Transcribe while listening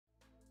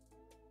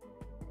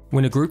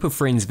When a group of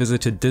friends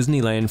visited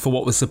Disneyland for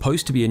what was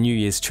supposed to be a New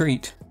Year's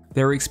treat,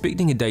 they were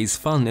expecting a day's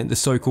fun at the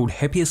so-called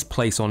happiest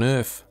place on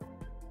Earth.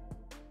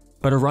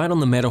 But a ride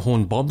on the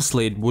Matterhorn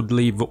bobsled would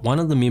leave one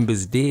of the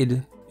members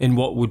dead in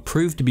what would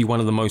prove to be one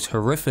of the most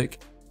horrific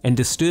and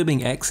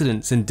disturbing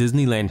accidents in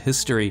Disneyland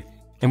history,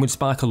 and would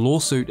spark a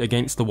lawsuit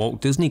against the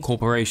Walt Disney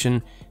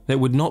Corporation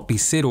that would not be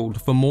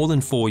settled for more than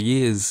 4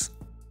 years.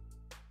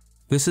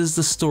 This is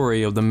the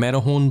story of the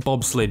Matterhorn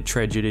bobsled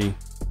tragedy.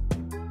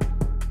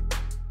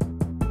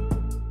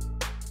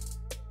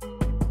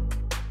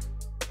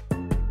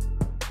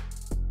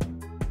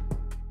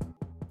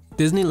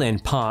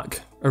 Disneyland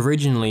Park,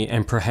 originally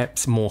and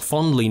perhaps more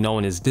fondly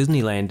known as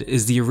Disneyland,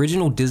 is the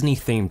original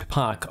Disney-themed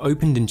park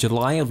opened in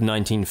July of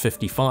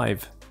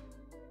 1955.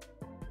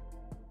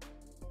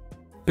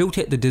 Built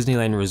at the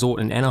Disneyland Resort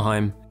in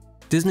Anaheim,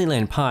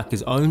 Disneyland Park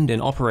is owned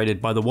and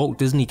operated by the Walt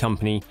Disney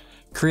Company,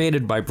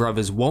 created by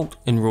brothers Walt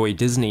and Roy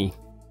Disney.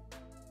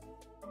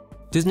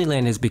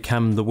 Disneyland has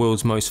become the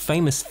world's most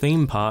famous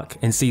theme park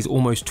and sees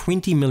almost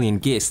 20 million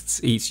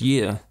guests each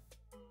year.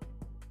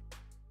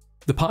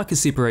 The park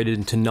is separated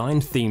into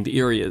 9 themed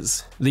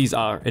areas. These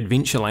are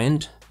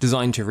Adventureland,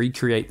 designed to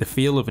recreate the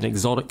feel of an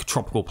exotic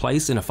tropical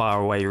place in a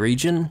faraway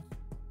region;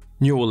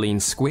 New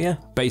Orleans Square,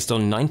 based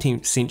on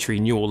 19th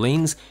century New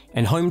Orleans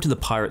and home to the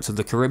Pirates of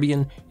the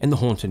Caribbean and the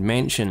Haunted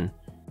Mansion.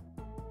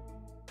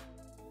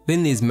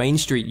 Then there's Main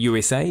Street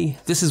USA.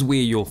 This is where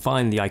you'll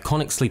find the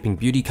iconic Sleeping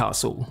Beauty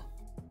Castle;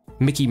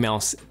 Mickey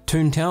Mouse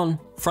Toontown,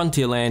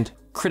 Frontierland,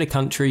 Critter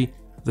Country,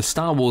 the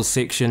Star Wars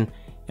section,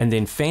 and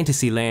then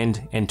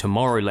Fantasyland and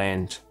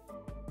Tomorrowland.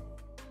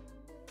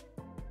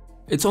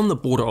 It's on the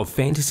border of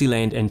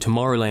Fantasyland and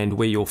Tomorrowland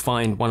where you'll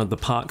find one of the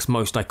park's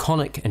most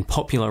iconic and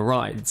popular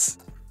rides,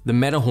 the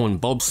Matterhorn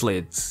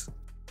bobsleds.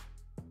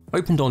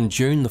 Opened on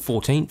June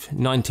 14th,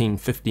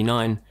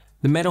 1959,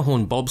 the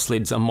Matterhorn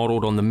bobsleds are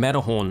modelled on the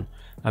Matterhorn,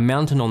 a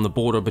mountain on the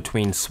border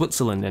between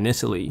Switzerland and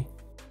Italy.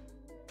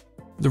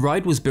 The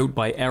ride was built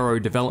by Arrow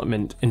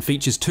Development and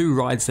features 2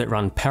 rides that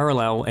run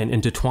parallel and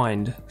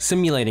intertwined,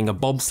 simulating a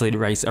bobsled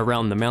race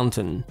around the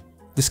mountain.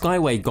 The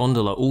Skyway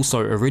gondola also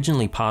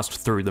originally passed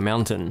through the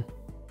mountain.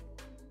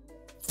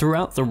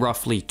 Throughout the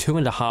roughly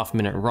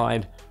 2.5-minute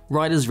ride,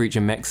 riders reach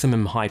a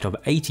maximum height of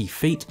 80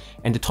 feet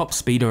and a top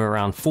speed of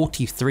around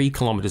 43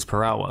 km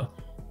per hour.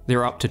 There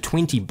are up to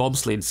 20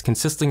 bobsleds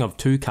consisting of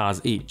 2 cars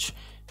each.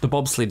 The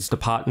bobsleds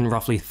depart in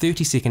roughly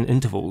 30-second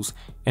intervals,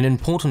 an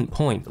important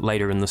point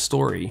later in the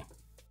story.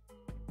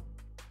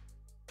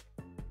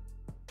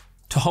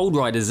 To hold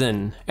riders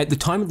in, at the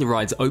time of the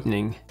ride's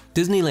opening,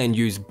 Disneyland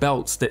used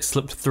belts that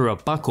slipped through a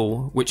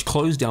buckle which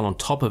closed down on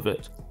top of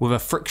it, with a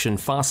friction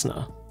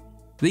fastener.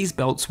 These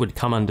belts would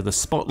come under the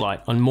spotlight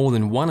on more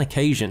than one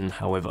occasion,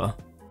 however.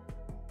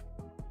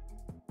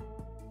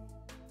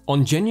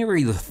 On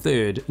January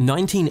 3rd,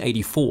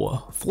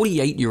 1984,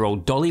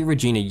 48-year-old Dolly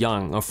Regina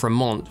Young of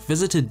Fremont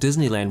visited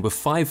Disneyland with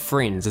 5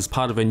 friends as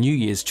part of a New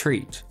Year's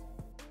treat.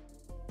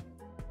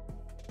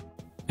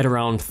 At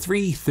around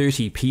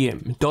 3:30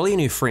 PM, Dolly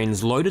and her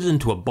friends loaded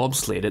into a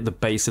bobsled at the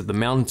base of the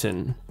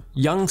mountain.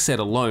 Young sat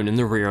alone in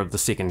the rear of the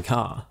second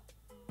car.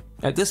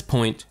 At this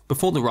point,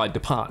 before the ride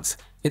departs,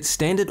 it's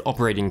standard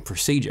operating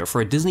procedure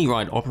for a Disney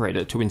ride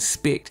operator to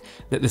inspect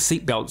that the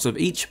seatbelts of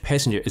each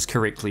passenger is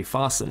correctly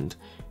fastened.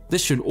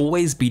 This should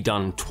always be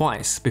done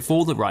twice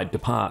before the ride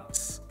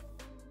departs.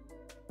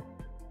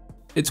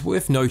 It's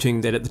worth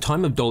noting that at the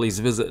time of Dolly's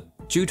visit,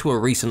 due to a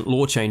recent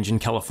law change in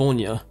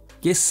California,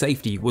 guest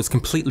safety was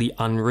completely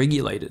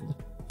unregulated,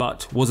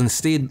 but was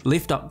instead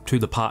left up to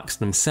the parks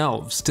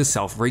themselves to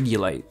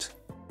self-regulate.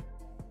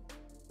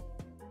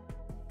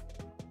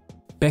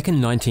 Back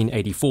in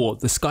 1984,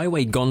 the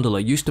Skyway gondola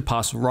used to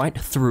pass right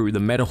through the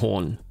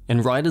Matterhorn,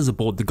 and riders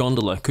aboard the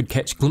gondola could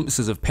catch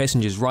glimpses of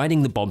passengers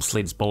riding the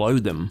bobsleds below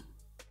them.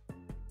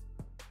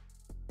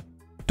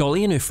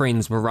 Dolly and her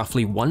friends were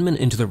roughly 1 minute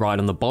into the ride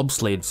on the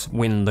bobsleds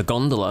when the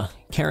gondola,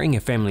 carrying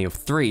a family of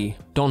 3,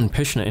 Don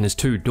Pishner and his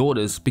 2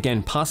 daughters,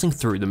 began passing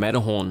through the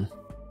Matterhorn.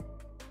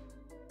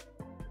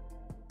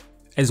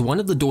 As one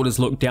of the daughters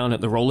looked down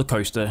at the roller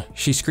coaster,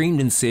 she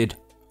screamed and said,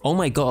 "Oh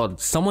my god,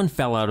 someone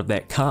fell out of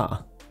that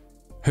car."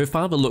 Her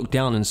father looked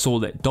down and saw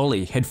that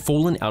Dolly had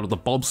fallen out of the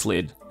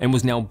bobsled and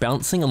was now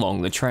bouncing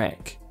along the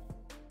track.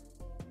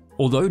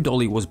 Although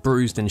Dolly was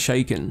bruised and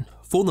shaken,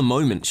 for the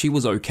moment she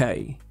was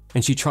okay,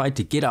 and she tried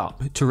to get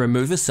up to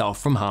remove herself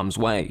from harm's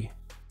way.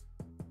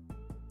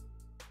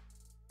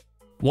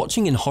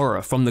 Watching in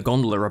horror from the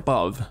gondola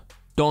above,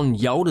 Don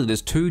yelled at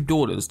his 2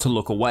 daughters to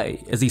look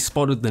away as he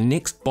spotted the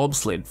next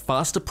bobsled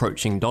fast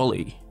approaching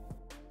Dolly.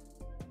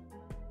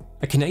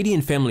 A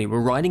Canadian family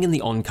were riding in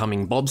the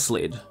oncoming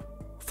bobsled.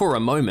 For a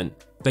moment,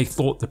 they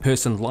thought the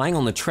person lying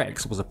on the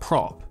tracks was a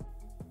prop.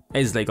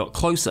 As they got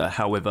closer,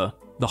 however,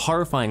 the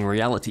horrifying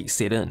reality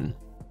set in.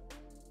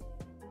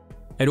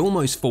 At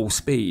almost full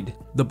speed,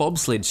 the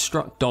bobsled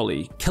struck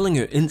Dolly, killing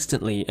her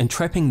instantly and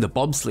trapping the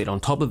bobsled on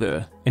top of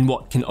her in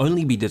what can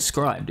only be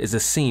described as a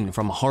scene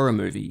from a horror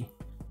movie.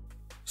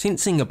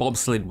 Sensing a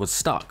bobsled was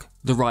stuck,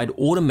 the ride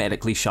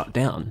automatically shut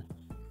down.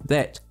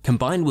 That,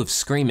 combined with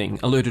screaming,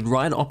 alerted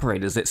ride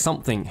operators that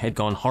something had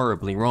gone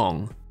horribly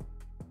wrong.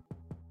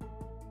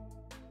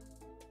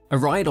 A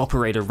ride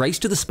operator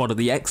raced to the spot of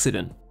the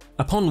accident.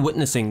 Upon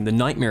witnessing the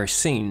nightmarish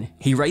scene,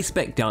 he raced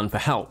back down for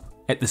help,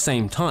 at the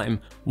same time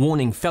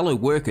warning fellow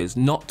workers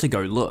not to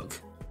go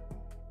look.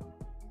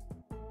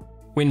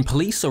 When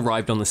police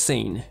arrived on the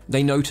scene,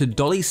 they noted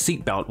Dolly's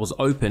seatbelt was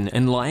open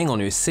and lying on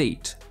her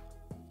seat.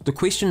 The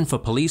question for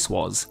police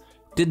was,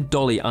 did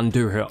Dolly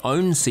undo her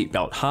own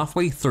seatbelt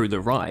halfway through the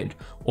ride,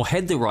 or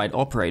had the ride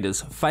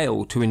operators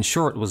failed to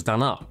ensure it was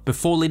done up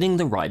before letting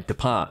the ride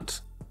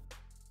depart?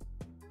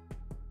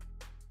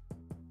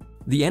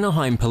 The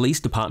Anaheim Police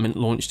Department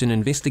launched an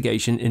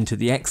investigation into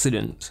the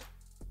accident.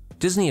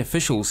 Disney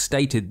officials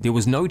stated there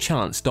was no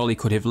chance Dolly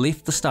could have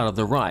left the start of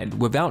the ride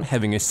without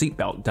having her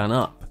seatbelt done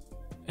up,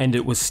 and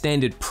it was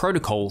standard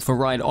protocol for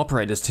ride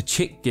operators to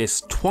check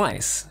guests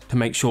twice to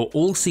make sure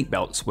all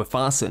seatbelts were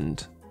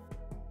fastened.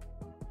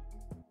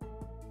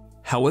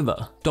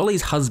 However,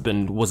 Dolly's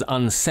husband was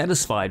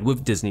unsatisfied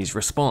with Disney's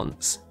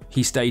response.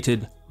 He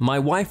stated, "My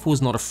wife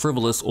was not a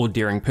frivolous or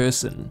daring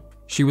person.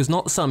 She was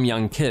not some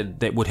young kid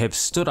that would have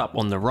stood up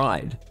on the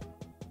ride."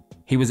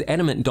 He was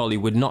adamant Dolly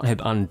would not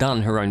have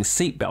undone her own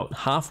seatbelt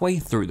halfway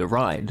through the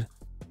ride.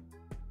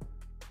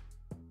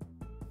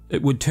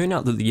 It would turn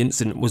out that the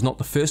incident was not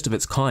the first of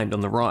its kind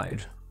on the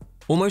ride.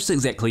 Almost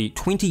exactly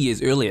 20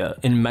 years earlier,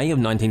 in May of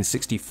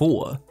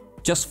 1964,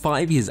 just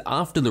 5 years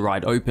after the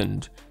ride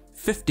opened,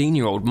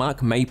 15-year-old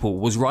Mark Maple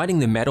was riding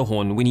the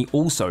Matterhorn when he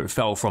also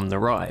fell from the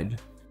ride.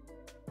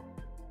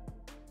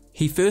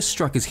 He first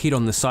struck his head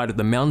on the side of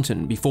the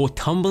mountain before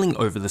tumbling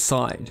over the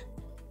side.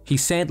 He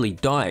sadly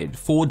died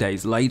 4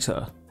 days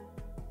later.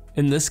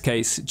 In this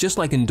case, just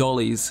like in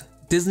Dolly's,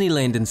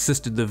 Disneyland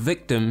insisted the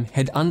victim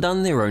had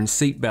undone their own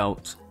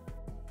seatbelt.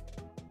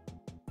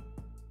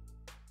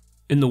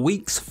 In the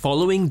weeks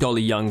following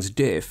Dolly Young's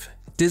death,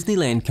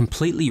 Disneyland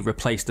completely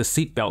replaced the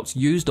seatbelts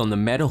used on the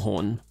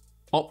Matterhorn,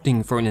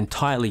 opting for an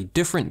entirely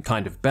different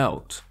kind of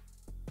belt.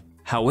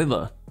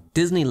 However,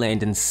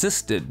 Disneyland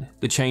insisted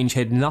the change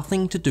had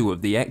nothing to do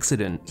with the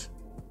accident.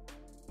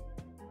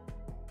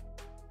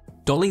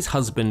 Dolly's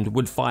husband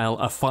would file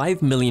a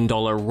 $5 million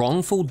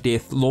wrongful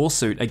death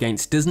lawsuit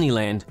against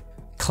Disneyland,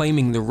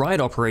 claiming the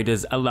ride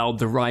operators allowed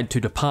the ride to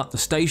depart the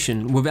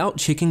station without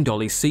checking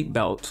Dolly's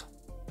seatbelt,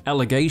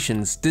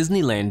 allegations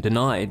Disneyland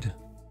denied.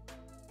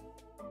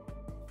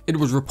 It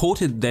was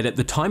reported that at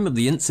the time of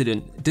the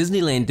incident,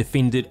 Disneyland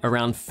defended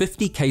around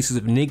 50 cases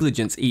of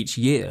negligence each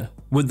year,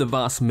 with the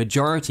vast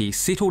majority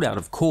settled out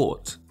of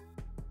court.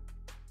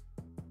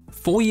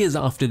 4 years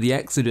after the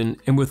accident,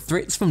 and with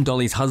threats from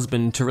Dolly's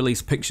husband to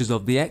release pictures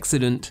of the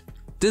accident,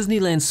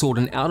 Disneyland sought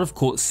an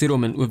out-of-court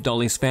settlement with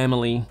Dolly's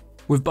family,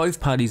 with both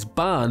parties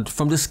barred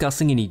from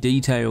discussing any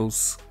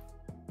details.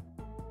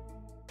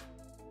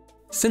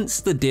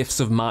 Since the deaths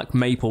of Mark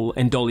Maple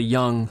and Dolly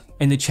Young,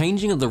 and the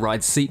changing of the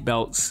ride's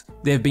seatbelts,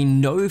 there have been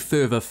no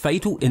further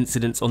fatal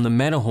incidents on the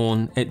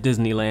Matterhorn at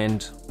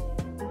Disneyland.